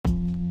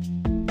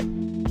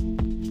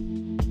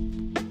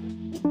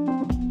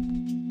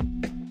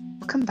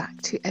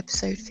to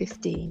episode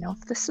 15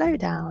 of The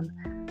Slowdown.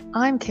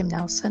 I'm Kim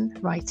Nelson,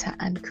 writer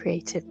and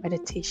creative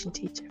meditation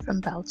teacher from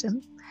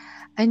Belgium,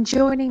 and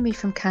joining me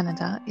from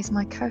Canada is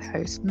my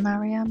co-host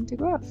Mariam de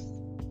Groff.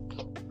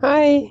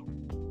 Hi.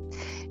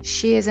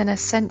 She is an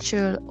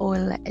essential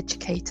oil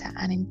educator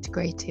and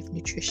integrative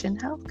nutrition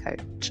health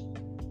coach.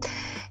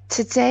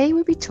 Today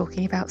we'll be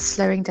talking about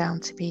slowing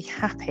down to be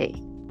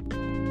happy.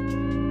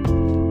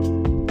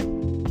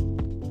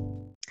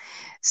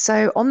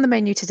 So on the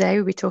menu today,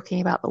 we'll be talking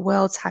about the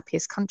world's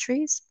happiest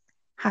countries,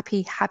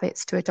 happy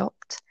habits to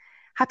adopt,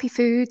 happy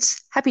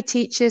foods, happy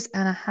teachers,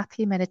 and a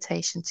happy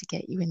meditation to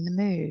get you in the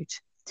mood.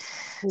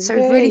 So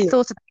we've really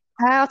thought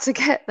about how to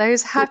get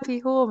those happy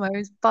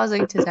hormones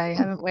buzzing today,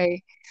 haven't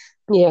we?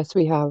 Yes,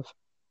 we have.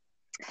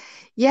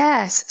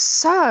 Yes.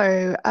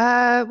 So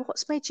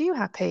what's made you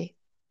happy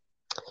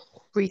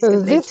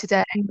recently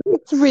today?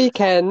 This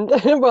weekend,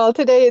 well,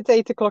 today it's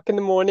 8 o'clock in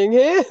the morning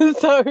here,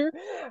 so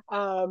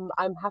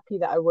I'm happy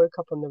that I woke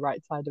up on the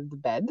right side of the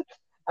bed.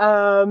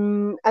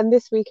 And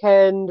this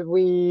weekend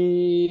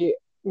we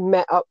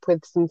met up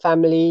with some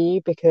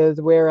family because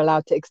we're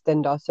allowed to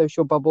extend our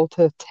social bubble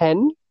to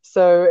 10.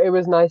 So it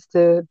was nice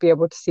to be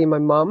able to see my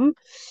mum.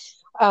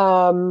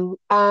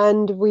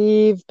 And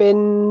we've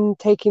been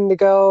taking the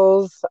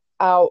girls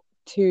out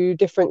to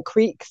different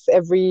creeks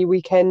every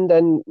weekend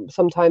and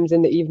sometimes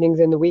in the evenings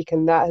in the week,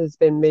 and that has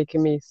been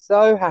making me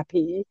so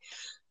happy.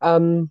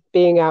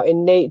 Being out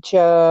in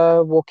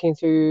nature, walking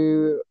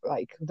through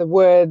like the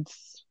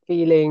woods,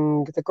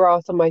 feeling the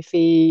grass on my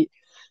feet,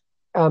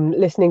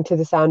 listening to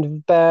the sound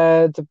of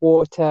birds,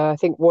 water. I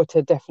think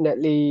water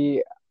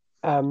definitely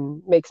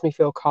makes me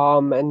feel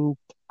calm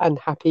and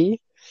happy.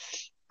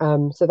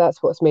 So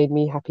that's what's made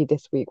me happy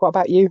this week. What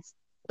about you?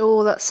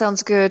 Oh, that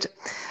sounds good.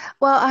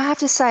 Well, I have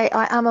to say,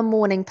 I am a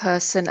morning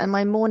person and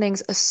my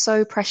mornings are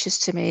so precious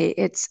to me.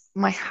 It's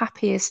my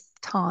happiest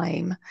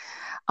time.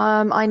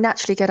 I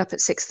naturally get up at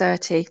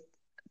 6:30.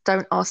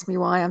 Don't ask me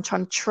why. I'm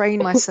trying to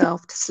train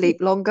myself to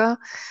sleep longer,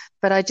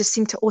 but I just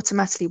seem to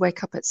automatically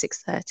wake up at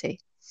 6:30.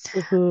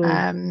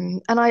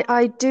 And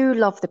I do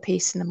love the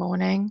peace in the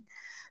morning.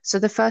 So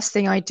the first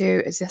thing I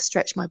do is I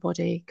stretch my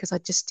body because I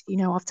just,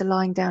 after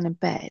lying down in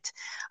bed,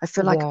 I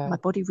feel like my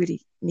body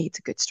really needs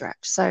a good stretch.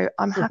 So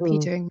I'm happy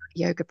doing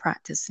yoga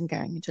practice and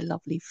going into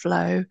lovely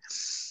flow.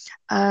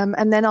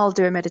 And then I'll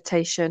do a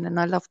meditation, and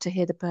I love to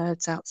hear the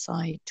birds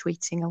outside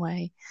tweeting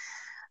away.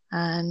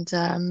 And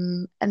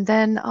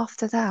then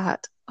after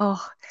that,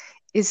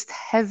 is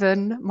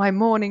heaven my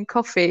morning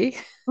coffee.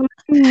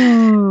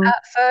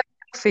 That first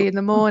coffee in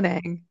the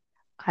morning,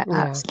 I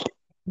absolutely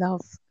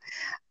love.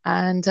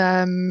 And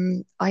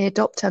I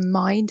adopt a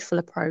mindful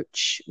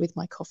approach with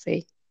my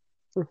coffee.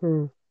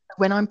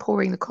 When I'm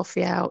pouring the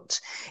coffee out,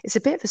 it's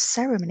a bit of a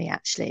ceremony,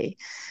 actually.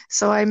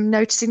 So I'm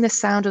noticing the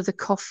sound of the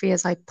coffee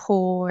as I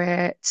pour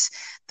it,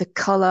 the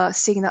colour,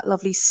 seeing that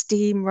lovely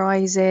steam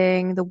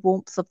rising, the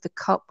warmth of the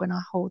cup when I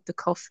hold the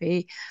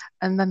coffee,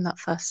 and then that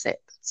first sip.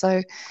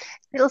 So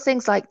little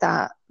things like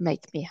that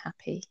make me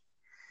happy.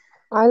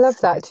 I love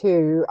that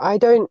too. I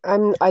don't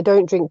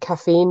drink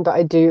caffeine, but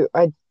I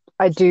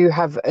do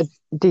have a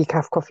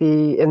decaf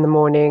coffee in the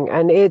morning,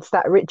 and it's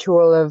that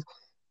ritual of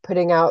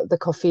putting out the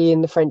coffee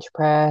in the French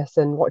press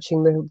and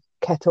watching the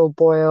kettle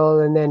boil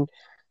and then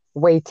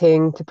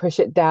waiting to push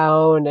it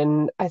down.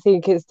 And I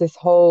think it's this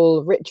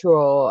whole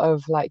ritual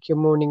of like your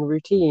morning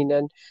routine,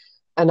 and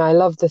I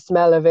love the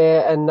smell of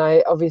it. And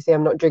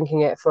I'm not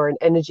drinking it for an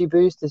energy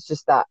boost.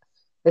 It's that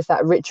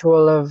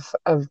ritual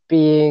of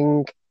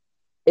being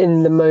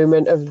in the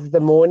moment of the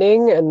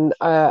morning, and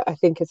I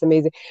think it's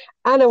amazing.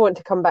 And I want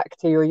to come back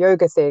to your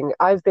yoga thing.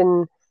 I've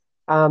been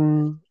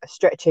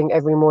stretching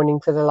every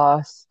morning for the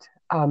last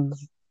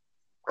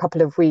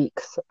couple of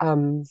weeks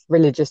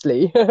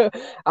religiously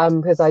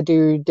because I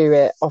do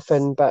it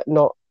often but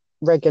not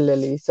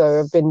regularly.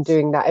 So I've been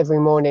doing that every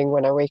morning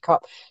when I wake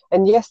up.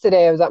 And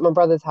yesterday I was at my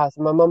brother's house,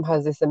 and my mum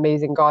has this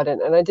amazing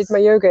garden, and I did my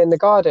yoga in the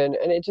garden,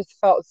 and it just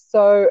felt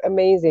so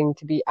amazing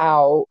to be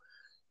out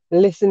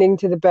listening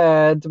to the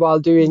birds while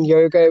doing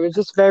yoga. It was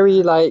just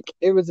very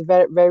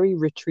very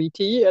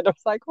retreaty, and I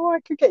was like, I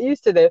could get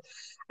used to this.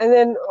 And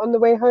then on the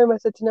way home I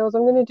said to Nels,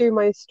 I'm going to do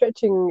my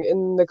stretching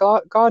in the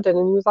garden,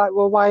 and he was like,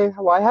 well, why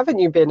haven't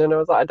you been? And I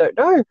was like, I don't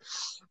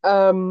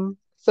know.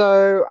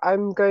 So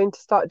I'm going to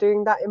start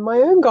doing that in my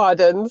own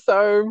garden,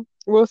 so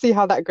we'll see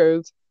how that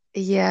goes.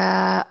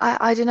 Yeah,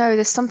 I don't know.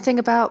 There's something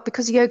about,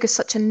 because yoga is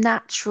such a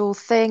natural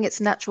thing, it's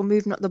a natural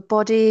movement of the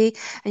body,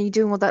 and you're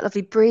doing all that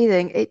lovely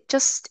breathing. It's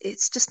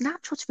just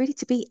natural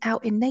to be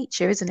out in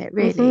nature, isn't it?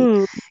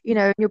 Really,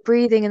 you're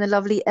breathing in the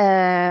lovely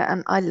air,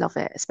 and I love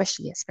it,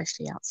 especially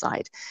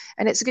outside.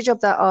 And it's a good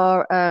job that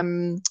our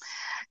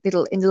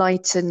little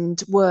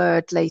enlightened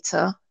word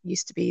later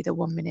used to be the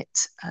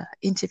 1-minute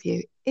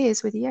interview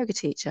is with a yoga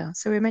teacher.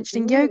 So we're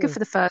mentioning yoga for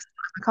the first time.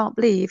 I can't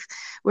believe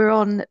we're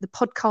on the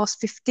podcast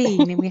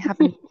 15 and we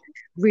haven't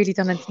really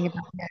done anything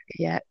about the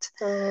area yet.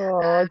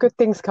 Oh, good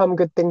things come,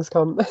 good things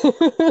come.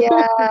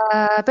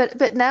 Yeah,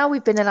 but now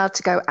we've been allowed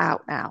to go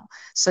out now,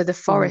 so the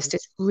Mm, forest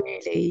is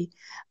really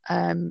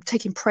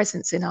taking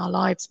presence in our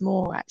lives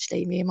more.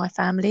 Actually, me and my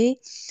family,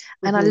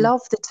 and I mhm,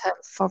 love the term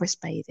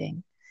forest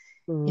bathing.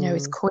 You know,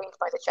 it's mm, coined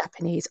by the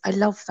Japanese. I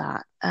love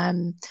that,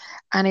 and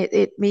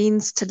it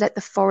means to let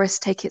the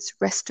forest take its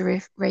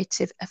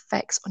restorative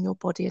effects on your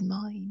body and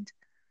mind,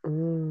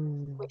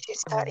 mm. which it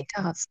I certainly love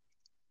that. does.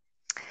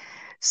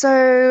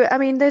 So, I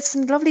mean, there's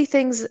some lovely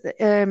things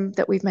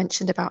that we've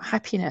mentioned about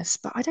happiness,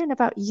 but I don't know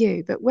about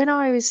you. But when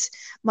I was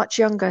much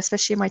younger,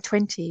 especially in my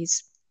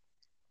 20s,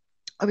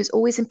 I was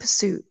always in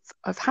pursuit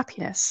of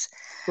happiness.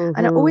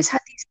 And I Mhm, always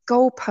had these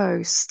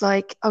goalposts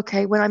like,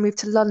 okay, when I move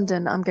to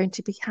London, I'm going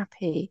to be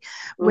happy.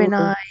 When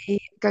mm, I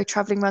go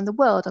traveling around the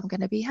world, I'm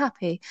going to be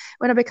happy.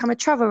 When I become a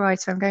travel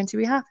writer, I'm going to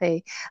be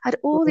happy. I had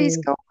all these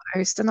mm,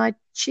 goalposts and I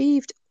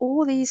achieved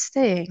all these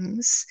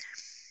things.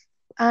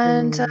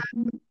 And mm.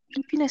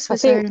 happiness I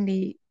was think,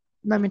 only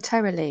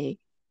momentarily.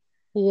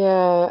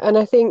 yeah, and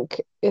I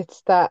think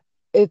it's that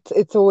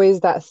it's always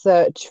that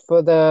search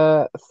for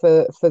the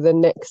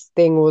next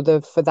thing or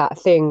the for that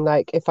thing.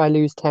 Like if I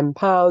lose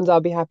 £10, I'll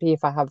be happy.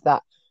 If I have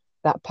that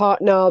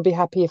partner, I'll be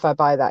happy. If I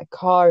buy that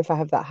car, if I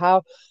have that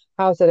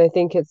house, and I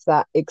think it's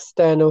that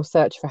external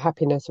search for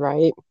happiness,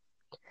 right?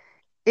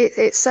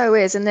 It so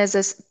is. And there's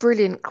this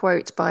brilliant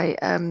quote by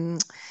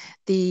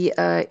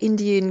the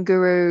Indian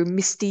guru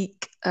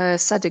Mystique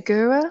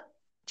Sadhguru.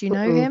 Do you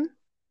know Mm-mm. him?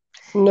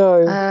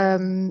 No.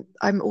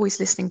 I'm always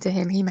listening to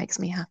him. He makes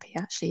me happy,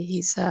 actually.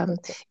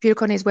 If you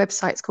look on his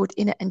website, it's called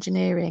Inner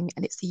Engineering,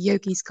 and it's the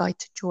Yogi's Guide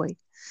to Joy.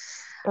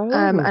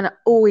 Oh. And I'm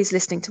always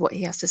listening to what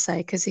he has to say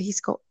because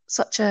he's got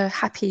such a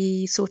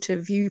happy sort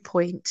of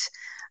viewpoint.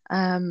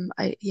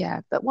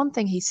 Yeah, but one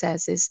thing he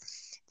says is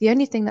the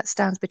only thing that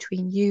stands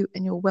between you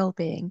and your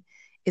well-being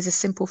is a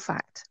simple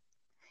fact.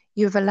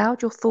 You have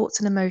allowed your thoughts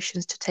and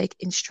emotions to take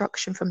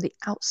instruction from the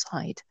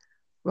outside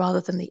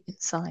rather than the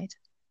inside.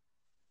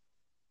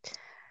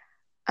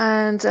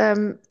 And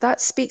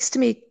that speaks to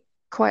me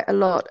quite a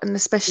lot, and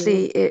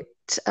especially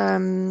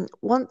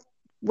one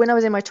when I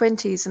was in my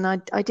 20s, and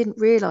I didn't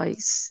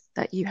realize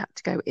that you had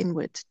to go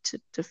inward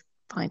to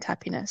find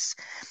happiness.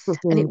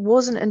 And it Mm-hmm.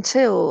 wasn't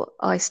until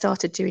I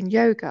started doing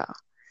yoga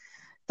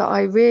that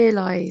I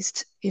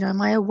realized,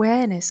 my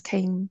awareness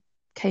came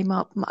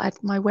up,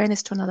 my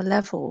awareness to another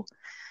level.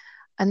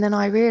 And then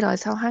I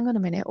realized, oh, hang on a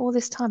minute, all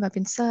this time I've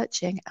been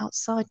searching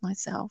outside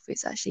myself,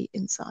 it's actually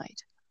inside.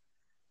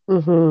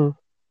 Mm-hmm.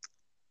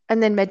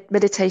 And then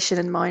meditation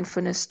and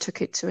mindfulness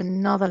took it to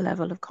another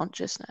level of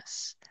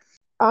consciousness.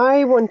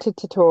 I wanted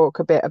to talk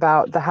a bit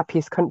about the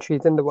happiest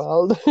countries in the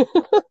world.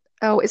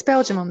 Oh, is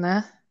Belgium on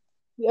there?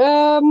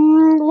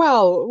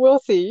 Well, we'll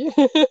see.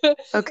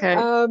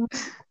 Okay.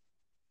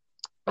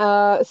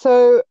 Um,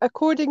 so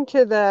according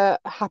to the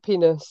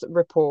Happiness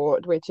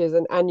Report, which is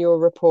an annual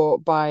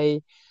report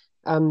by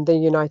the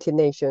United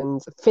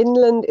Nations,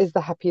 Finland is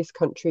the happiest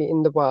country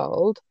in the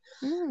world.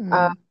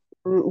 Um, Hmm.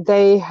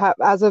 they have,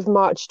 as of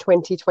March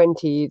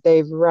 2020,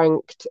 they've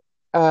ranked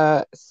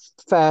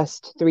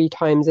first 3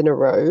 times in a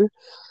row.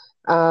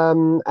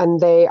 And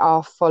they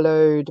are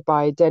followed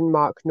by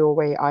Denmark,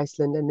 Norway,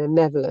 Iceland, and the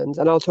Netherlands.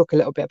 And I'll talk a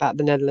little bit about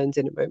the Netherlands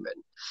in a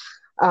moment.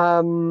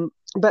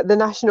 But the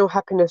National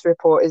Happiness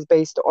Report is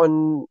based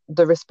on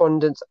the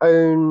respondents'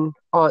 own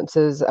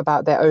answers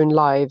about their own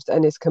lives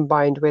and is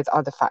combined with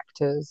other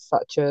factors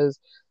such as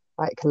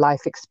like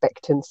life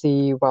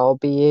expectancy,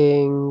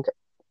 well-being,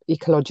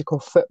 ecological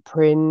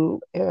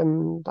footprint,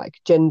 like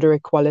gender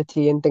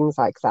equality and things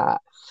like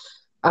that.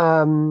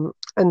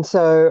 And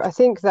so I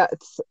think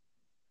that's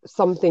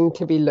something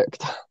to be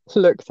looked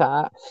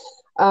at.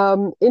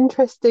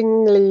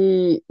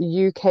 Interestingly,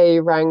 UK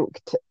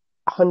ranked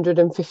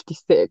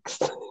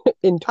 156th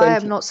in I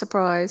am 20. not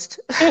surprised.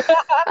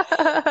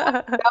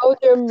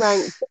 Belgium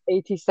ranked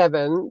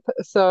 87th,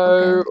 so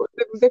Okay.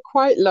 they're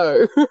quite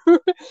low.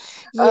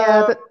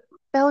 Yeah, Uh, but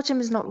Belgium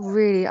is not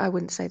really, I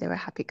wouldn't say they're a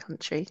happy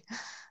country.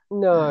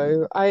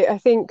 no, Um,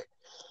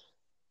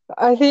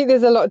 I think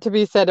there's a lot to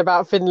be said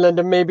about Finland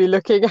and maybe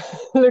looking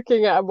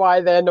looking at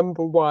why they're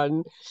number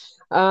one.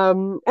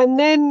 And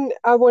then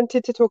I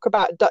wanted to talk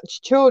about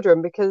Dutch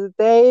children because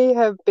they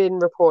have been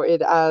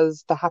reported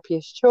as the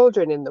happiest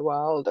children in the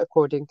world,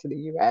 according to the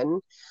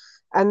UN.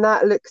 And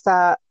that looks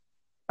at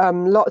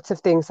lots of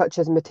things such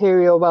as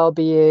material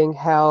well-being,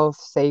 health,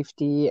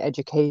 safety,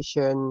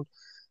 education,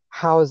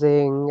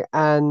 housing,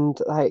 and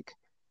like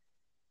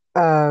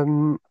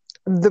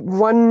the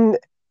one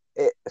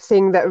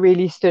thing that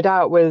really stood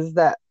out was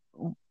that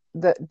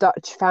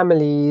Dutch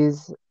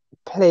families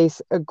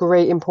place a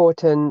great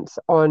importance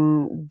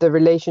on the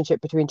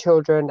relationship between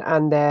children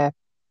and their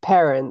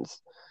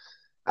parents,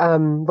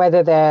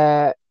 whether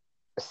they're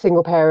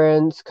single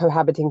parents,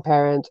 cohabiting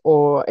parents,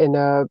 or in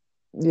a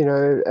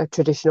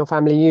traditional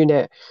family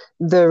unit.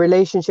 The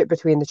relationship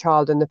between the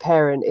child and the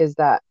parent is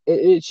that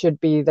it should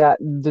be that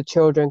the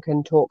children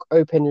can talk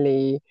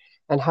openly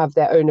and have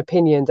their own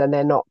opinions and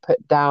they're not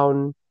put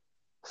down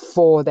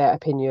for their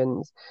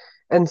opinions.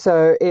 And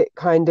so it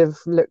kind of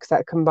looks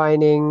at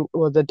combining,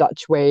 well, the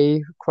Dutch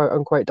way, quote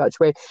unquote Dutch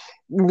way,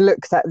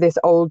 looks at this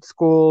old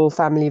school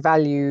family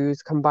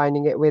values,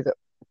 combining it with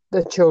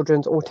the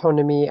children's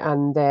autonomy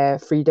and their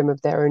freedom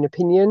of their own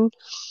opinion.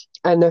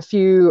 And a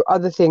few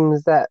other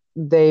things that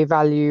they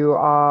value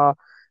are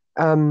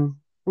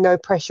no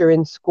pressure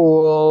in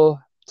school,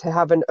 to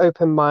have an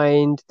open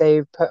mind.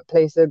 They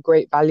place a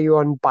great value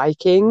on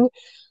biking.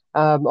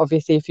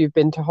 Obviously, if you've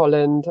been to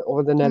Holland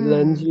or the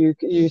Netherlands, Mm.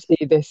 you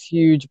see this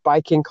huge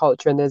biking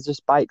culture, and there's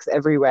just bikes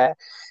everywhere.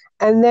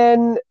 And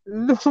then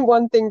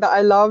one thing that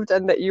I loved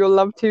and that you'll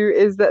love too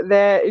is that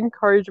their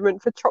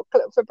encouragement for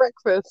chocolate for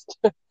breakfast.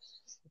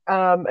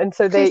 And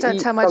so they Please don't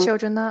eat tell my some.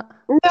 children that.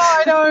 No,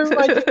 I know.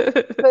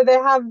 So they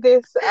have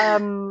this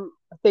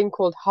thing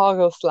called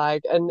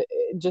hagelslag, and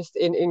just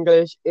in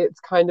English, it's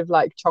kind of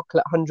like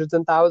chocolate hundreds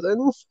and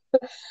thousands.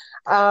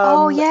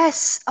 Oh Um,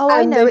 yes. Oh,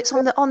 I and know. they It's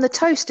on the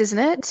toast, isn't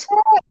it?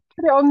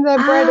 put it on their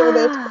bread or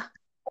their Ah,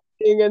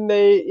 topping, and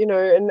they,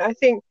 and I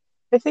think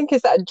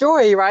it's that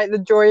joy, right? The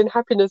joy and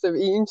happiness of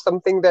eating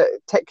something that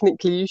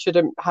technically you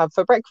shouldn't have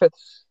for breakfast.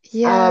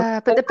 yeah.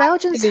 But And the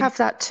Belgians actually, have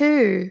that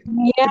too.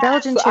 The yes,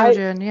 Belgian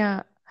children,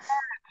 yeah.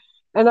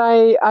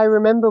 I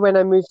remember when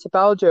I moved to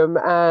Belgium,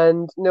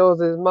 and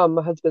Nils's mum,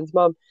 my husband's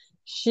mum,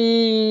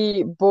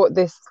 she bought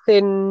this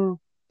thin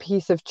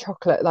piece of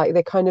chocolate, like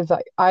they kind of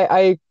like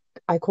I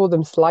call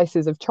them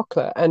slices of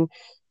chocolate, and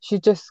she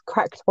just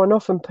cracked one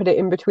off and put it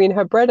in between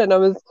her bread, and I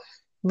was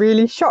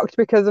really shocked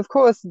because of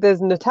course there's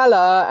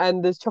Nutella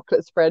and there's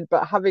chocolate spread,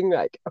 but having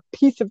like a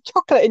piece of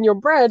chocolate in your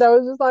bread, I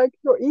was just like,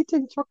 you're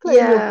eating chocolate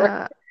in your bread.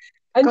 Yeah.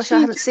 And Gosh, I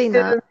she haven't just seen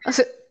didn't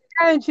that.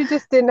 and she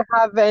just didn't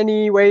have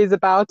any ways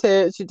about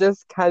it. She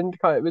just kind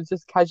of was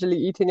just casually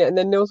eating it. And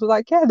then Nils was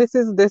like, "Yeah, this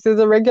is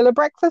a regular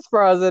breakfast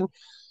for us."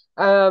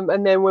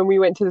 And then when we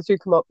went to the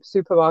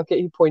supermarket,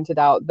 he pointed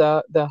out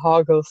the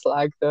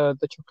Hagelslag,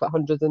 the chocolate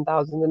hundreds and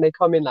thousands, and they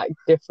come in like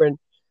different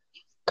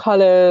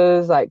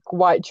colors, like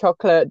white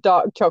chocolate,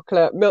 dark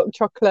chocolate, milk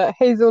chocolate,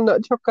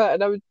 hazelnut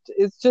chocolate, and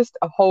it's just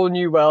a whole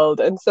new world.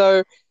 And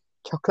so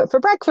chocolate for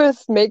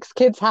breakfast makes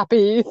kids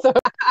happy.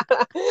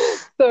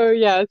 So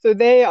yeah, so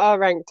they are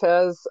ranked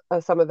as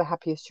some of the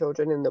happiest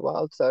children in the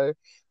world. So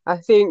I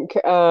think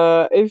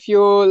if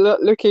you're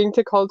looking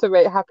to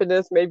cultivate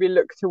happiness, maybe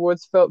look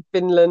towards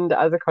Finland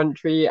as a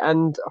country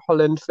and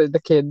Holland for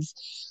the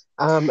kids,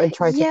 and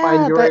try to find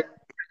Yeah, your own but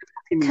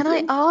happy can I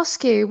medium.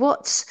 ask you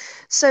what's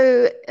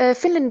so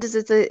Finland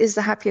is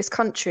the happiest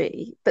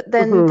country, but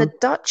then the Mm-hmm.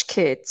 Dutch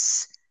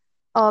kids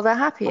are the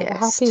Oh, the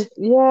happy, happiest.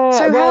 yeah.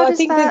 So Well, how I does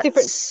think there's that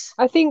different.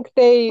 I think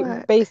they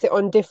work? base it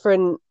on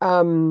different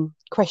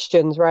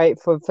questions, right?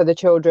 For the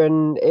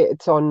children,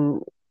 it's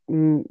on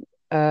mm,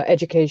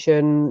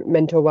 education,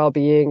 mental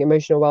well-being,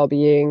 emotional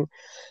well-being,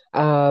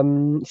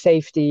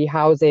 safety,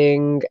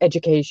 housing,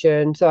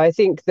 education. So I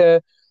think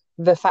the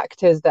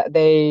factors that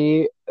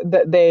they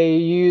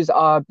use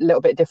are a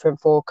little bit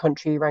different for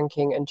country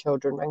ranking and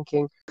children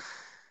ranking.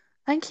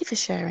 Thank you for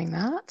sharing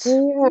that.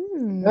 Yeah,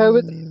 it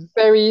was Hmm.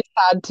 very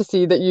sad to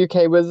see that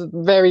UK was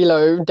very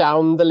low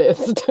down the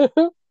list.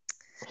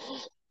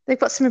 They've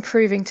got some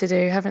improving to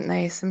do, haven't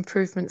they? Some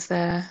improvements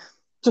there.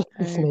 Just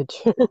a Oh,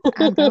 smidge.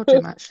 and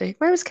Belgium, actually.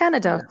 Where was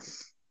Canada?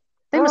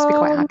 They must be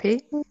quite Um,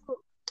 happy.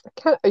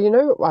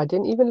 I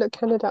didn't even look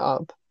Canada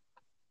up.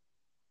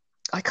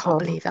 I can't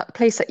Um, believe that. The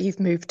place that you've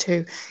moved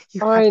to,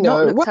 you I have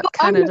not know. Well, looked up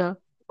I'm Canada.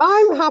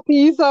 I'm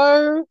happy,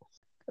 so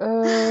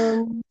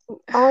um,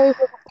 I will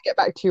have to get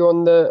back to you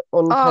on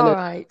All Canada.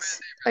 right.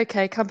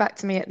 Okay, come back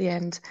to me at the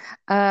end.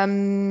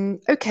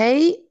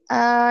 Okay,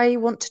 I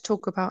want to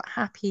talk about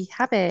happy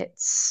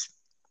habits.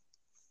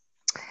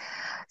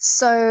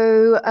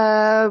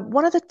 So,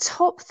 one of the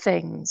top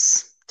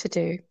things to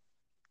do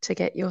to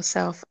get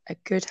yourself a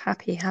good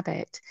happy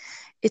habit,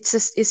 is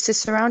to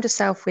surround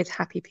yourself with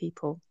happy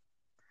people.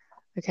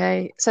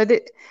 Okay, so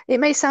that it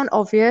may sound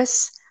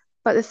obvious,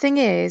 but the thing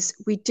is,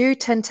 we do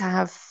tend to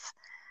have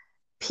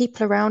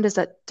people around us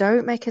that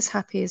don't make us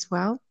happy as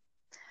well.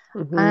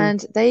 Hmm.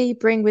 And they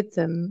bring with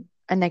them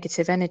a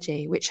negative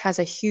energy, which has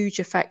a huge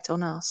effect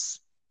on us.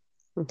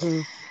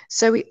 Hmm.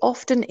 So we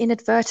often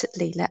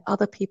inadvertently let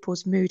other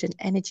people's mood and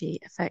energy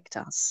affect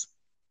us.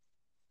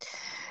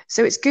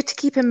 So it's good to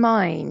keep in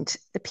mind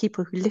the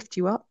people who lift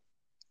you up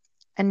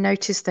and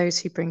notice those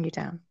who bring you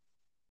down.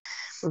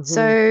 Hmm.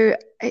 So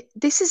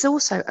this is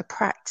also a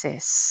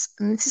practice,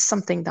 and this is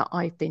something that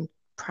I've been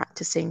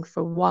practicing for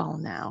a while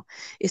now,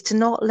 is to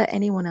not let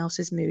anyone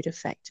else's mood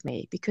affect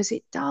me, because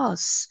it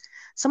does.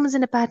 Someone's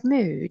in a bad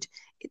mood,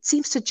 it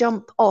seems to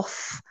jump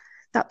off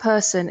that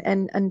person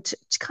and to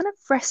kind of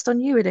rest on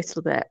you a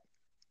little bit.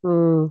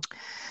 Mm.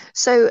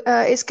 So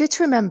it's good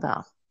to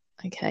remember.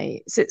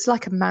 Okay, so it's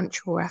like a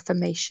mantra or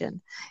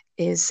affirmation: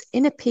 is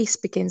inner peace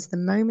begins the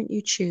moment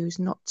you choose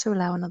not to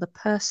allow another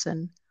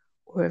person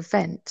or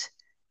event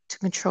to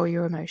control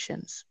your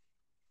emotions.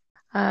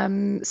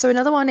 So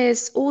another one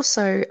is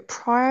also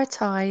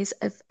prioritize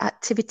of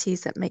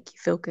activities that make you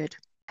feel good.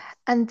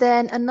 And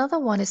then another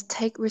one is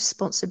take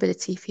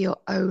responsibility for your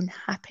own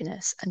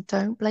happiness and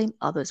don't blame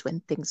others when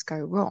things go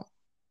wrong.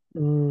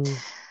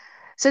 Mm.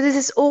 So there's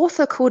this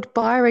author called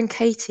Byron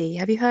Katie.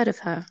 Have you heard of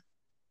her?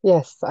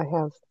 Yes, I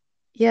have.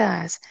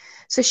 Yes.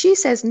 So she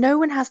says, no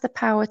one has the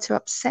power to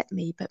upset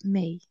me but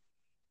me.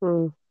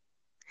 Mm.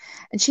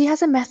 And she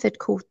has a method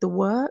called the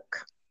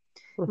work,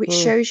 which Mm-hmm.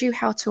 shows you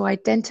how to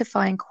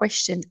identify and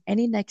question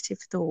any negative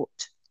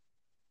thought.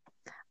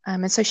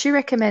 And so she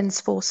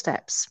recommends 4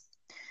 steps.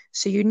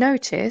 So you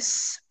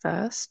notice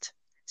first,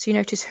 so you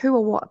notice who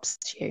or what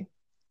upsets you.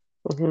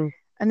 Mm-hmm.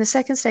 And the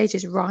second stage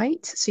is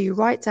write. So you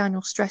write down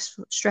your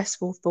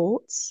stressful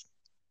thoughts.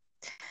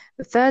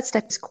 The third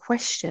step is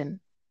question.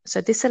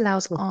 So this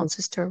allows Mm-hmm.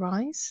 answers to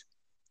arise.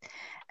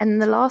 And then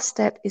the last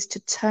step is to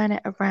turn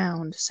it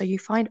around. So you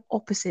find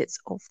opposites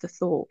of the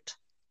thought.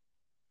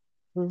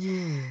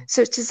 Mm-hmm.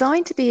 So it's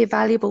designed to be a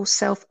valuable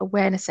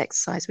self-awareness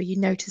exercise where you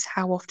notice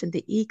how often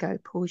the ego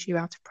pulls you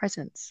out of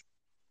presence.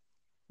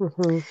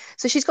 Mm-hmm.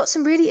 So she's got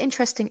some really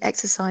interesting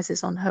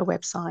exercises on her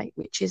website,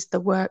 which is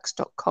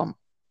theworks.com.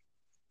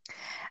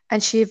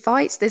 And she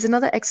invites, there's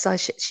another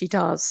exercise she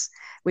does,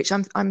 which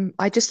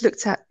I just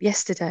looked at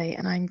yesterday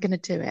and I'm going to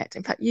do it.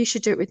 In fact, you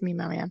should do it with me,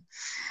 Marianne.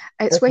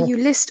 It's where Okay. you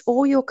list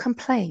all your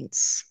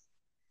complaints,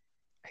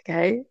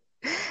 okay?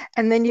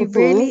 And then you Mm-hmm.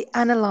 really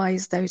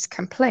analyze those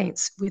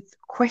complaints with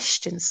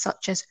questions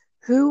such as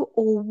who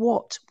or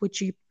what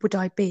would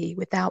I be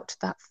without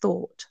that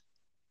thought?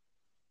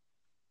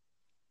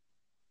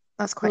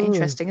 That's quite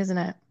interesting, isn't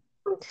it?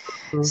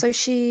 Mm-hmm. So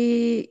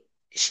she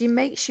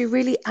makes you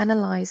really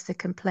analyze the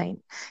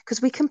complaint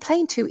because we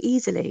complain too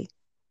easily.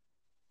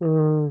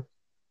 Mm-hmm.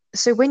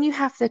 So when you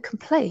have the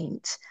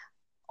complaint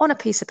on a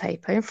piece of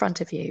paper in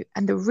front of you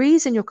and the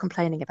reason you're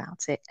complaining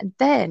about it, and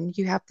then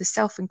you have the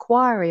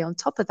self-inquiry on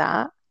top of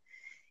that,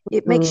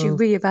 it makes you Mm-hmm.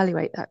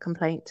 reevaluate that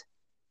complaint.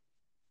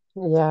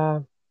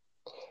 Yeah.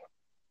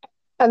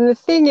 And the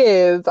thing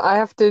is, I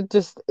have to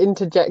just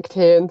interject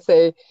here and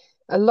say,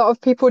 a lot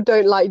of people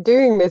don't like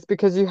doing this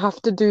because you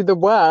have to do the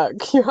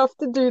work. You have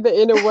to do the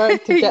inner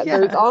work to get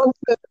those Yes.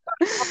 answers.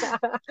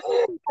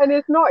 And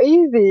it's not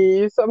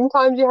easy.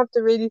 Sometimes you have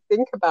to really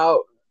think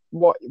about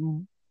what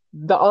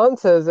the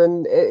answers,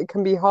 and it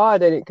can be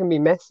hard and it can be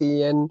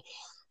messy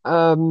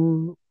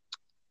um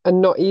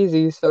and not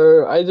easy.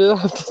 So I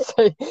just have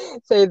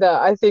to say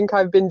that I think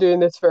I've been doing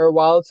this for a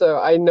while, so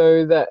I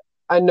know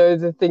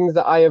the things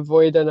that I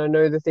avoid and I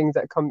know the things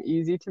that come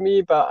easy to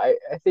me. But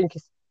I think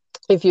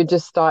if you're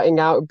just starting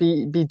out,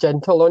 be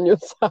gentle on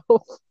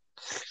yourself.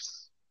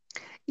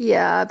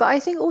 Yeah, but I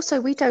think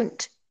also we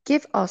don't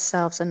give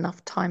ourselves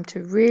enough time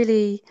to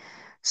really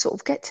sort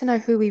of get to know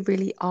who we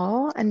really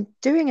are. And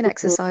doing an Mhm,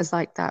 exercise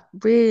like that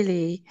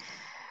really,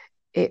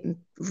 it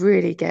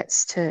really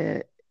gets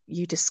to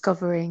you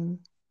discovering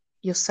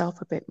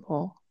yourself a bit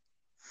more.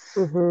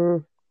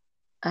 mhm,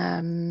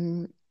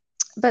 Um,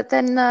 but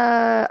then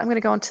I'm going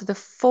to go on to the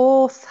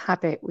fourth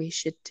habit we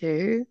should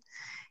do.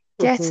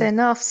 Get mhm,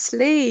 enough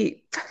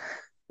sleep.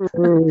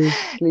 mhm.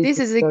 Sleep This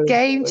is is a so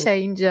game important.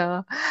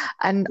 changer.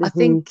 And I Mhm.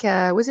 think,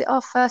 was it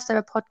our first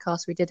ever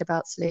podcast we did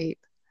about sleep?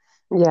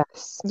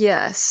 Yes.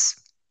 Yes,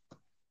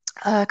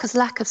 because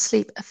lack of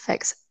sleep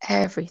affects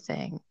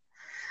everything.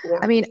 Yeah.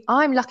 I mean,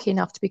 I'm lucky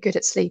enough to be good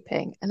at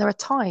sleeping, and there are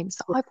times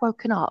that I've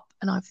woken up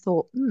and I've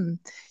thought, do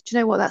you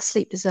know what? That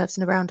sleep deserves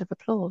a round of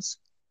applause.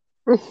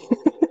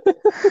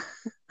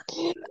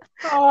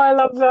 Oh, I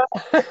love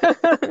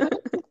that.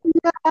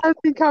 Yeah, I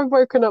think I've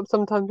woken up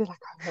sometimes and be like,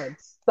 I've had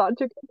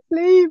such a good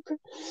sleep.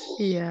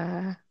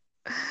 Yeah.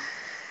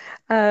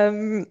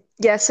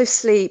 Yeah, so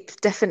sleep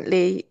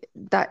definitely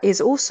that is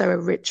also a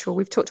ritual.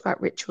 We've talked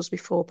about rituals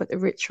before, but the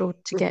ritual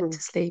to get Hmm.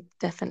 to sleep,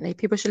 definitely.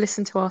 People should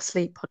listen to our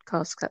sleep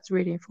podcast 'cause that's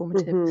really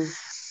informative. Hmm.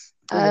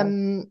 Yeah.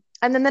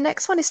 And then the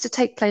next one is to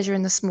take pleasure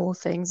in the small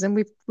things, and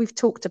we've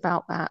talked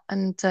about that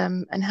and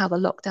how the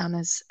lockdown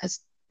has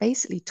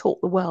basically taught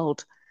the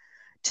world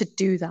to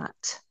do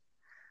that.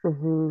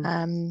 Hmm.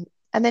 Um,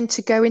 and then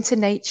to go into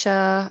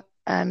nature.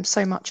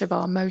 So much of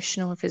our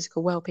emotional and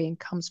physical well-being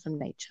comes from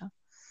nature.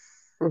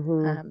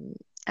 Hmm. Um,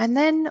 and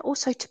then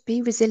also to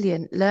be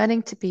resilient,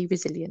 learning to be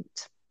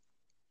resilient.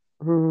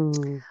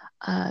 Hmm.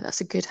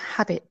 That's a good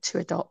habit to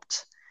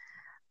adopt.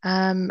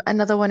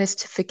 Another one is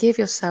to forgive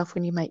yourself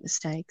when you make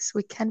mistakes.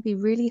 We can be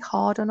really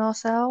hard on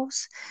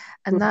ourselves,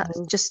 and that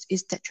Hmm. just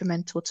is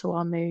detrimental to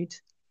our mood.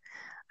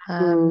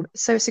 Hmm.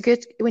 So it's a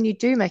good when you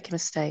do make a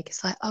mistake,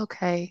 it's like,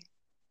 okay,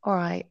 all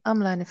right, I'm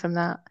learning from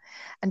that,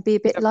 and be a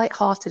bit Yep.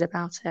 light-hearted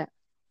about it.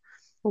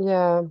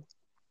 Yeah.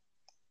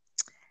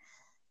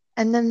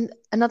 And then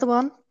another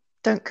one,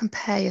 don't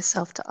compare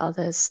yourself to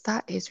others.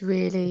 That is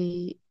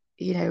really,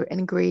 an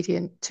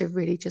ingredient to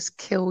really just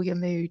kill your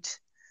mood.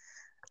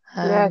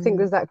 Yeah, I think Um,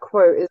 there's that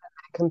quote, isn't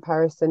there?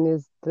 Comparison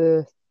is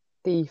the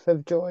thief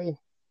of joy.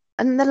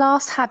 and the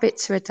last habit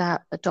to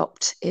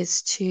adopt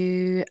is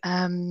to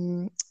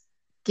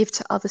give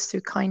to others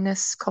through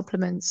kindness,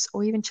 compliments,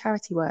 or even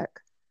charity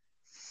work.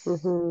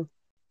 Hmm.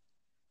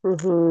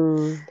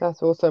 Hmm.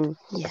 That's awesome.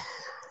 Yeah.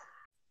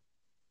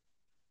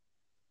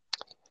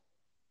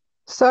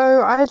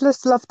 So I'd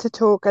just love to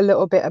talk a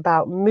little bit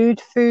about mood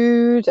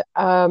food.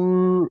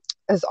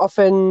 As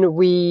often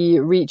we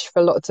reach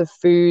for lots of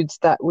foods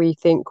that we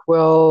think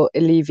will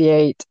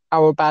alleviate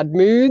our bad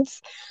moods.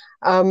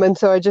 And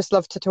so I just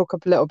love to talk a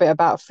little bit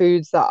about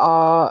foods that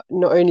are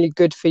not only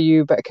good for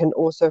you, but can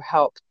also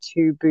help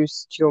to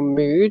boost your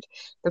mood.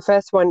 The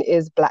first one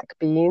is black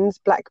beans.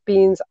 Black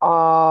beans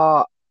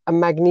are a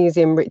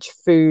magnesium-rich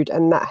food,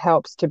 and that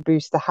helps to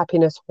boost the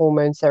happiness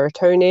hormone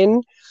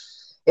serotonin.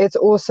 It's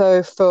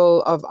also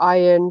full of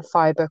iron,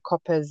 fiber,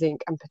 copper,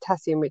 zinc, and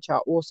potassium, which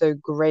are also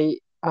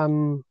great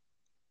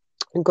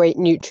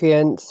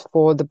nutrients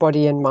for the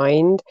body and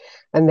mind,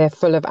 and they're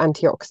full of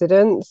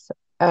antioxidants.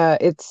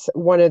 It's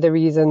one of the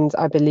reasons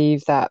I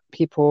believe that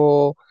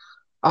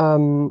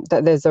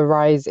that there's a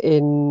rise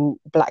in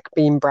black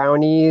bean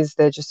brownies.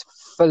 They're just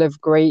full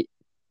of great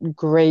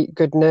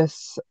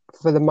goodness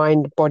for the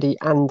mind, body,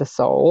 and the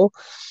soul.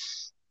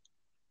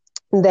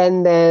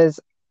 Then there's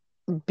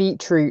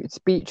beetroots.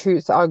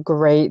 Beetroots are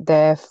great.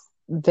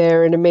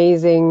 They're an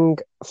amazing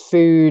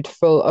food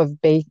full of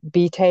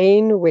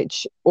betaine,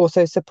 which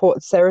also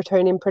supports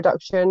serotonin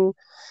production.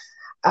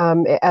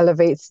 It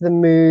elevates the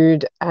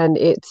mood, and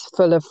it's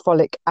full of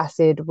folic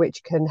acid,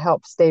 which can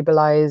help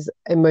stabilize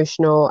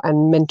emotional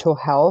and mental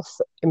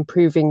health,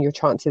 improving your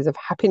chances of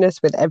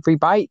happiness with every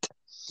bite.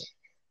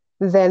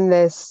 Then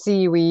there's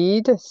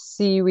seaweed.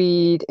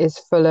 Seaweed is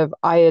full of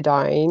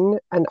iodine,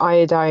 and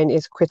iodine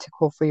is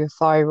critical for your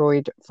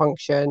thyroid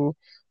function,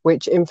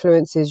 which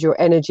influences your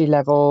energy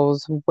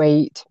levels,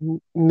 weight,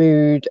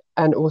 mood,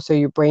 and also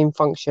your brain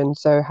function.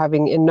 So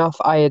having enough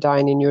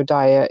iodine in your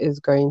diet is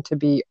going to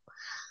be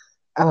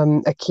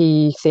a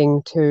key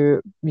thing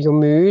to your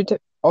mood.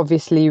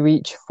 Obviously,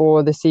 reach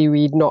for the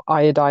seaweed, not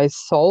iodized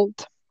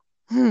salt.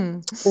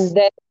 Hmm. And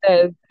then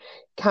there's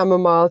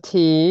chamomile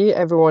tea.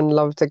 Everyone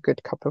loves a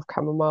good cup of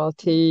chamomile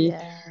tea.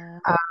 Yeah.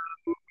 Um,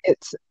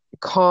 it's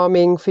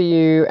calming for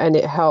you, and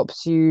it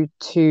helps you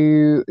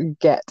to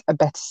get a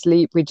better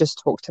sleep. We just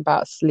talked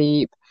about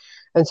sleep.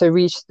 And so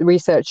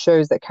research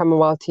shows that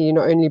chamomile tea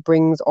not only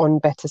brings on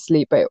better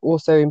sleep, but it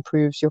also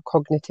improves your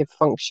cognitive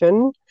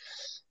function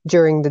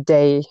during the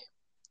day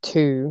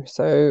too.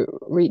 So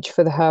reach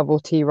for the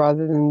herbal tea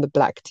rather than the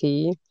black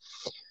tea.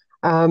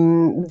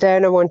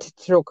 Then I wanted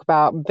to talk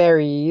about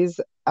berries.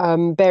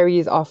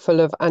 Berries are full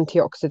of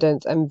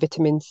antioxidants and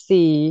vitamin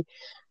C,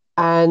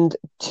 and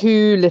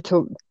too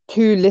little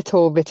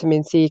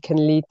vitamin C can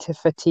lead to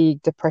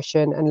fatigue,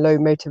 depression, and low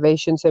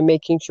motivation. So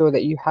making sure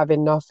that you have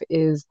enough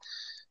is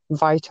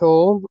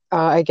vital.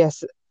 I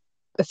guess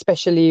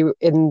especially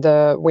in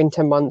the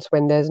winter months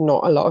when there's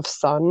not a lot of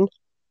sun.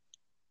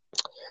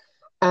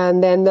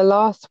 And then the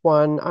last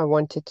one I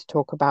wanted to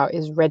talk about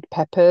is red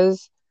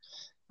peppers.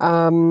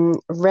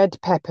 Red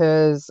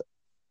peppers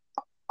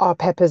are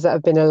peppers that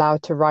have been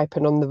allowed to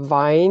ripen on the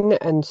vine,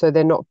 and so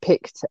they're not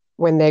picked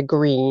when they're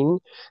green.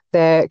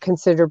 They're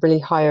considerably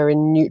higher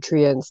in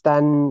nutrients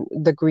than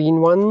the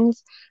green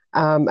ones,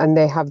 and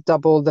they have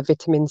double the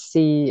vitamin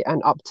C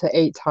and up to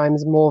 8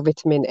 times more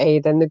vitamin A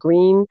than the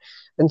green.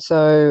 And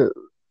so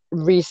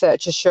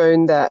research has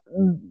shown that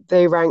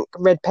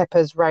red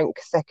peppers rank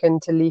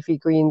second to leafy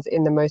greens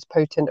in the most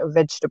potent of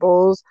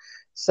vegetables.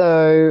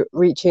 So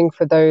reaching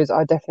for those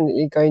are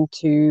definitely going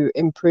to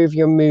improve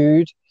your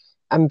mood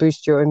and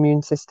boost your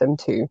immune system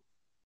too.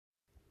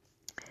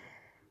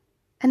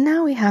 And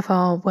now we have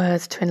our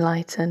words to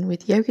enlighten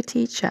with yoga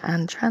teacher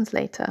and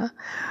translator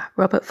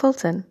Robert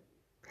Fulton.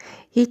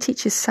 He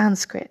teaches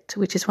Sanskrit,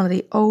 which is one of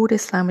the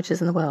oldest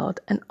languages in the world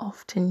and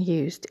often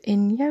used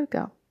in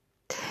yoga.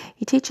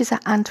 He teaches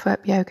at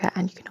Antwerp Yoga,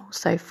 and you can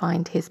also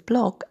find his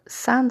blog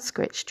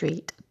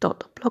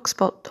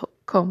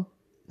sanskritstreet.blogspot.com.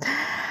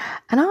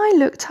 And I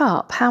looked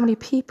up how many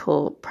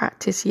people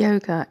practice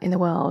yoga in the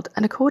world,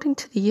 and according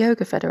to the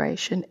Yoga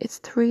Federation, it's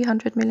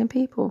 300 million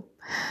people.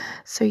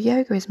 So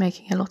yoga is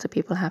making a lot of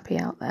people happy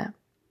out there.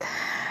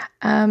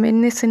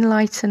 In this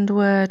enlightened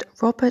word,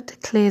 Robert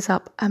clears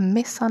up a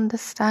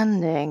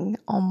misunderstanding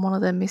on one of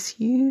the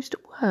misused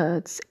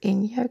words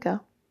in yoga.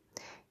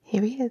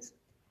 Here he is.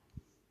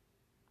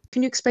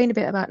 Can you explain a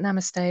bit about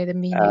Namaste, the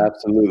meaning?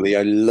 Absolutely.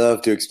 I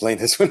love to explain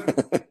this one.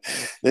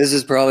 This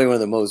is probably one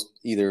of the most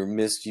either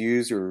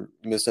misused or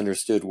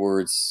misunderstood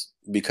words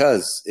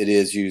because it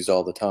is used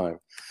all the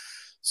time.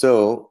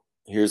 So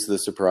here's the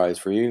surprise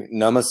for you.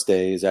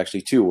 Namaste is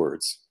actually 2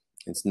 words.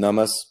 It's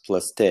namas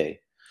plus te.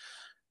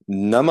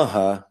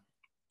 Namaha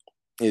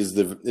is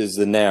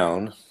the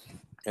noun,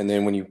 and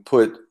then when you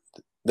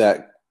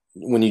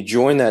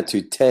join that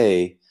to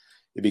te,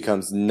 it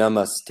becomes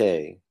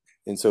namaste.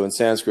 And so in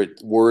Sanskrit,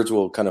 words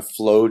will kind of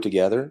flow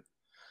together.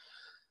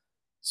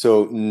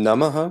 So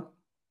namaha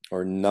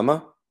or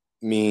nama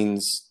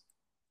means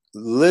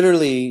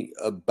literally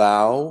a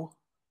bow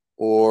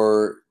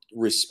or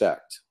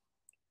respect.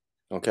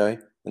 Okay?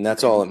 And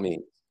that's all it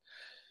means.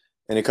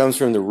 And it comes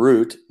from the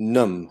root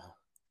num,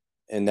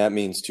 and that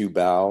means to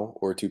bow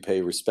or to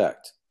pay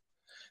respect.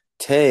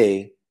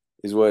 Te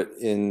is what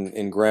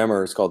in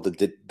grammar is called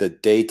the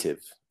dative.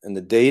 And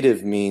the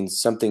dative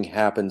means something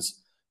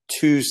happens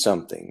to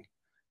something.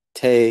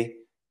 Te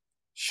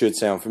should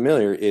sound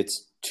familiar.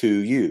 It's to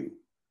you.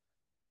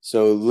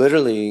 So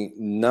literally,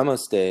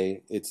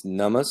 namaste, it's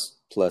namas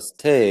plus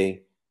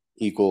te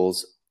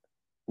equals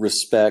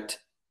respect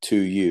to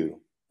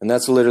you. And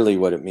that's literally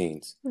what it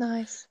means.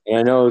 Nice. And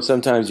I know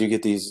sometimes you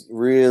get these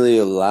really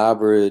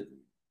elaborate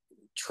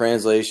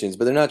translations,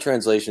 but they're not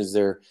translations,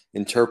 they're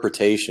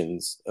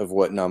interpretations of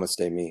what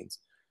namaste means.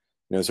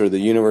 You know, sort of the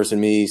universe in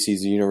me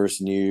sees the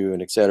universe in you,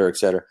 and et cetera, et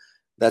cetera.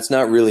 That's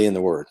not really in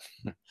the word.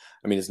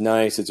 I mean, it's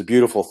nice, it's a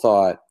beautiful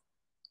thought,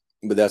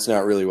 but that's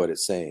not really what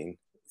it's saying.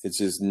 It's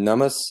just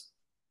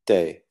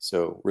namaste,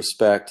 so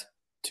respect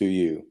to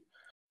you.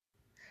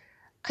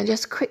 And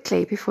just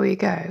quickly before you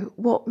go,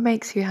 what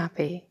makes you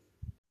happy?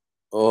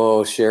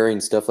 Oh, sharing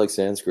stuff like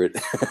Sanskrit.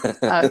 Okay,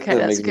 That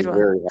that's makes a me good one.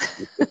 very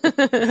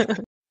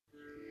happy.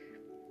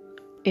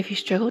 If you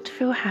struggle to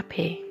feel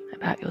happy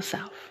about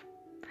yourself,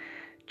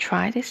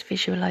 try this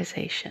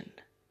visualization,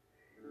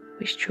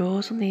 which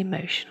draws on the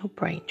emotional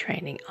brain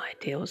training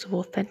ideals of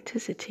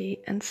authenticity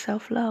and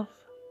self-love.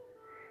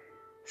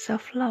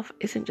 Self-love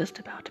isn't just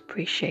about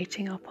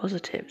appreciating our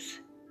positives.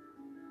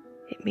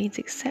 It means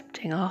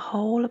accepting our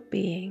whole of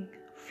being,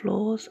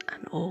 flaws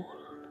and all.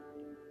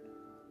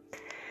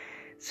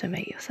 So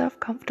make yourself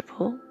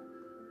comfortable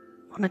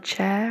on a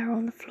chair or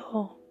on the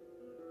floor,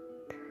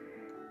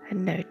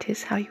 and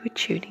notice how you are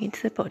tuning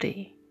into the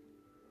body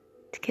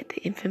to get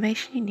the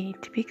information you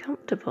need to be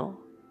comfortable.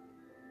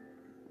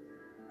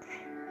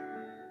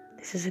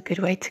 This is a good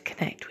way to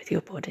connect with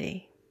your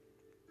body.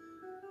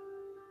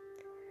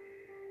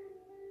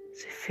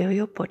 So feel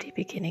your body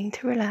beginning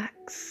to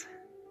relax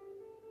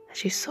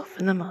as you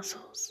soften the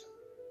muscles.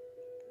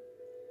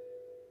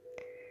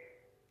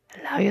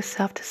 Allow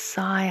yourself to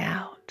sigh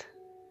out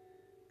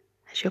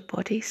as your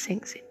body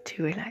sinks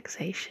into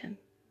relaxation.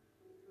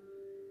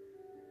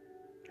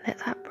 Let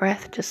that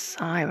breath just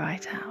sigh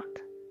right out.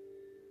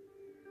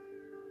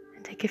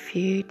 And take a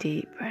few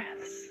deep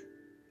breaths.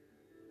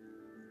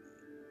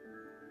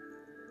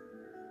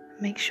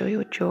 Make sure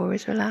your jaw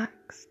is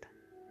relaxed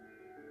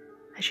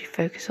as you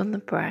focus on the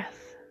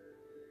breath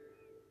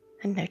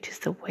and notice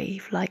the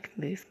wave-like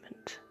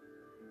movement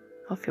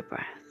of your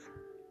breath.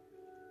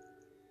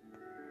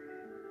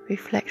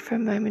 Reflect for a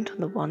moment on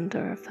the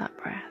wonder of that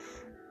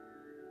breath.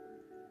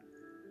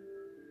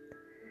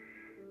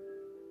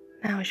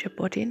 Now, as your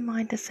body and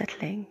mind are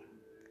settling,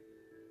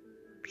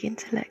 begin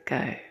to let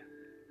go.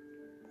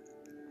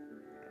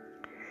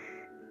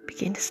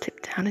 Begin to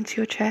slip down into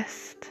your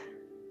chest,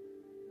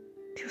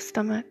 to your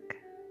stomach,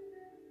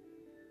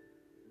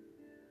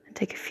 and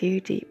take a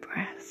few deep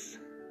breaths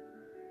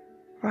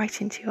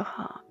right into your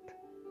heart.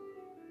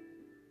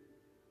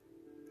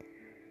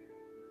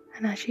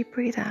 And as you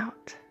breathe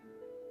out,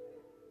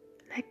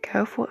 let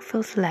go of what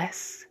feels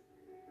less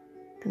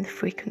than the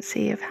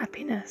frequency of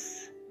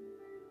happiness.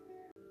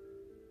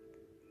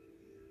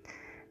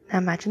 Now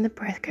imagine the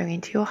breath going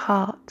into your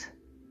heart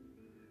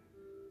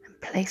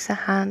and place a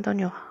hand on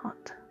your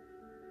heart.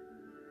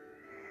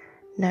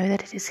 Know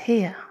that it is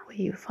here where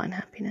you will find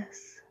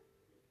happiness.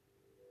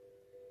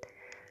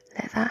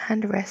 Let that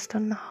hand rest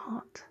on the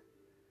heart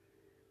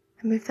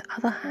and move the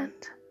other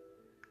hand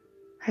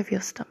over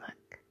your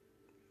stomach,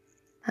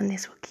 and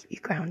this will keep you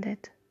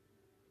grounded.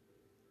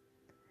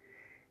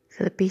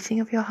 So the beating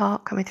of your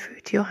heart coming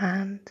through to your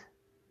hand,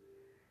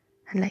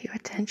 and let your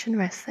attention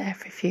rest there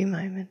for a few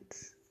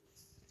moments.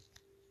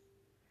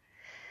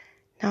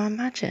 Now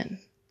imagine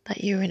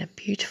that you're in a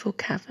beautiful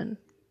cavern.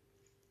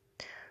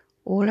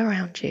 All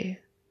around you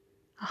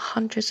are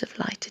hundreds of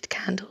lighted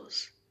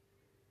candles,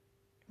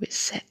 which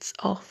sets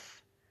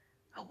off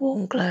a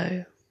warm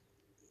glow.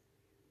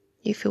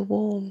 You feel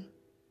warm.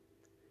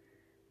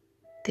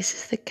 This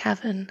is the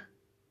cavern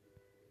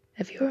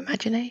of your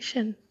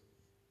imagination.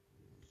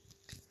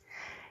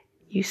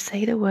 You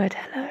say the word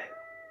hello,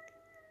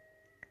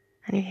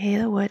 and you hear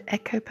the word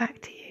echo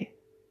back to you.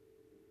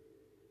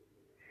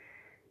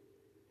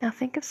 Now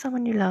think of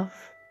someone you love.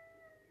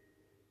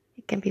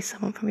 It can be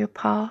someone from your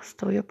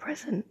past or your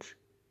present.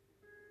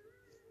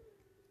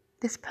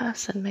 This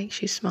person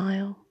makes you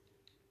smile.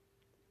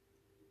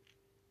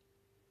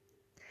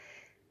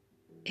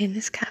 In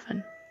this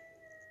cavern,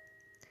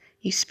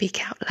 you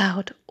speak out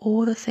loud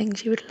all the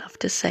things you would love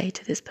to say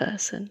to this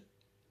person.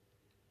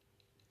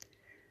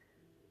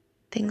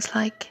 Things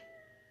like,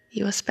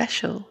 you are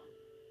special.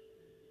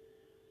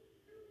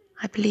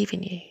 I believe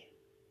in you.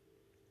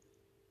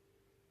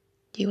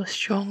 You are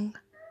strong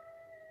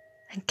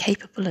and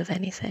capable of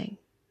anything.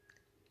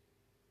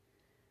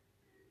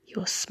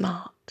 You are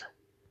smart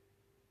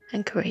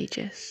and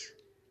courageous.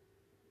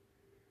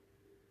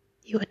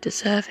 You are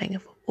deserving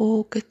of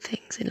all good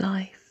things in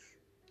life.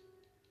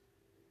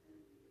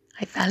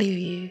 I value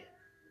you.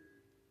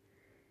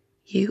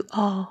 You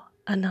are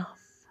enough.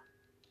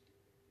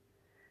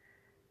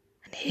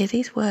 And hear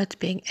these words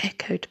being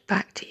echoed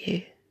back to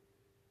you,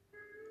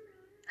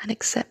 and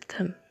accept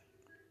them,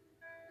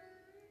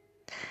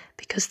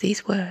 because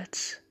these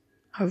words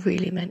are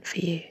really meant for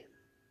you.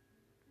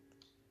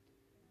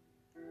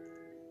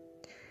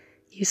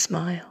 You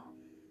smile.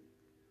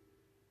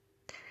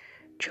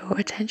 Draw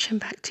attention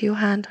back to your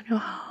hand on your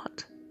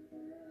heart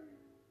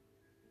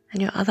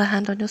and your other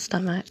hand on your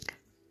stomach.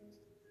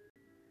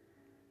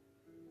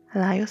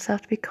 Allow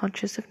yourself to be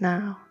conscious of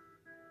now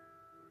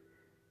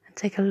and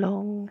take a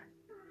long,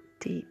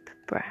 deep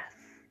breath.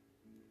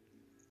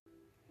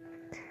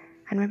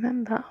 And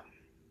remember,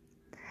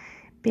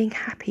 being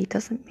happy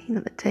doesn't mean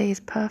that the day is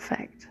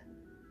perfect,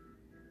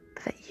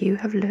 but that you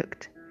have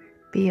looked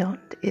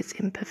beyond its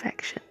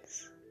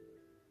imperfections.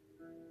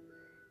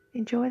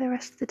 Enjoy the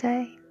rest of the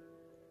day,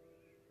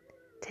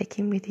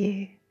 taking with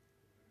you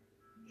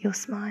your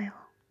smile.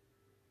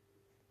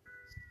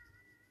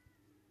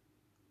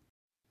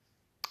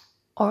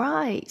 All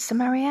right, so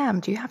Marianne,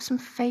 do you have some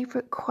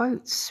favourite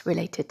quotes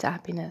related to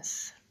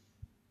happiness?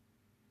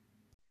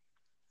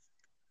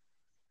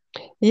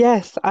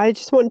 Yes, I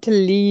just want to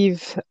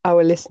leave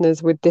our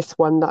listeners with this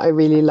one that I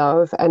really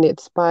love, and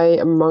it's by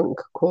a monk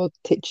called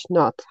Thich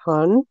Nhat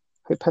Hanh.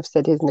 Hope I've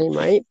said his name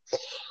right.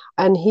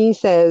 And he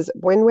says,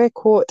 when we're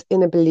caught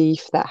in a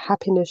belief that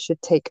happiness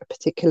should take a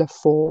particular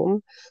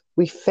form,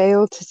 we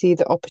fail to see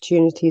the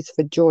opportunities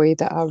for joy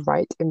that are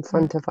right in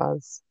front of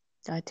us.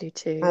 I do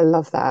too. I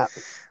love that.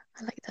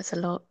 I like that a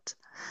lot.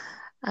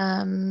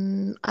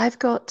 I've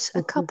got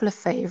a couple of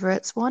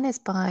favourites. One is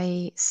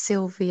by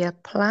Sylvia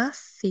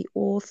Plath, the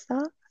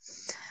author.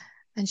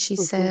 And she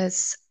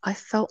says, I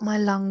felt my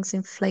lungs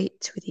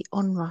inflate with the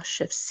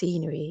onrush of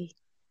scenery,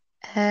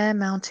 air,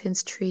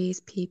 mountains, trees,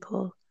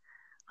 people.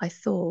 I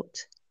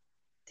thought,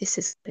 this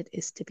is what it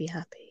is to be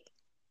happy.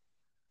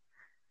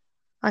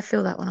 I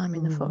feel that when I'm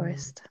in the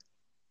forest.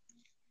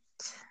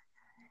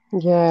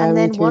 Yeah, and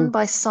then me too. one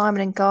by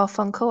Simon and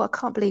Garfunkel. I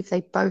can't believe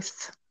they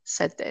both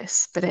said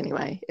this, but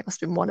anyway, it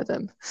must have been one of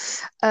them.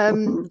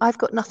 I've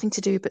got nothing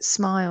to do but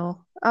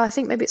smile. I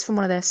think maybe it's from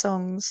one of their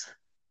songs.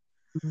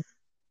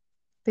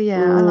 But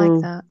yeah, I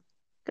like that.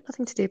 Got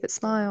nothing to do but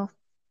smile.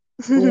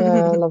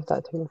 Yeah, I love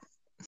that too.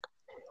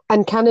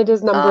 And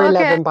Canada's number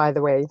 11, by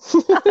the way.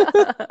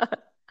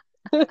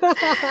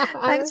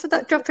 Thanks for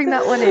dropping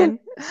that one in.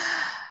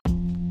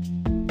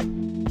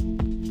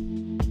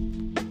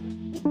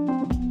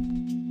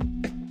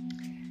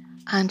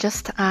 And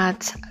just to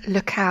add,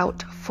 look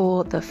out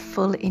for the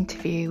full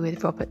interview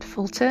with Robert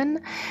Fulton,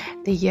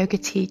 the yoga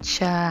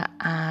teacher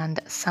and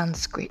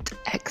Sanskrit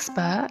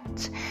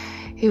expert,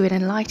 who will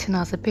enlighten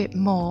us a bit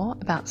more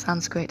about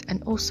Sanskrit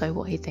and also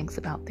what he thinks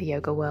about the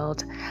yoga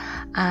world.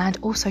 And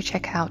also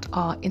check out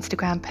our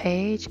Instagram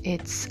page.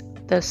 It's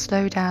the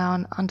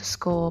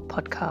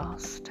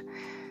slowdown_podcast.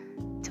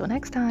 Till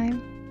next time.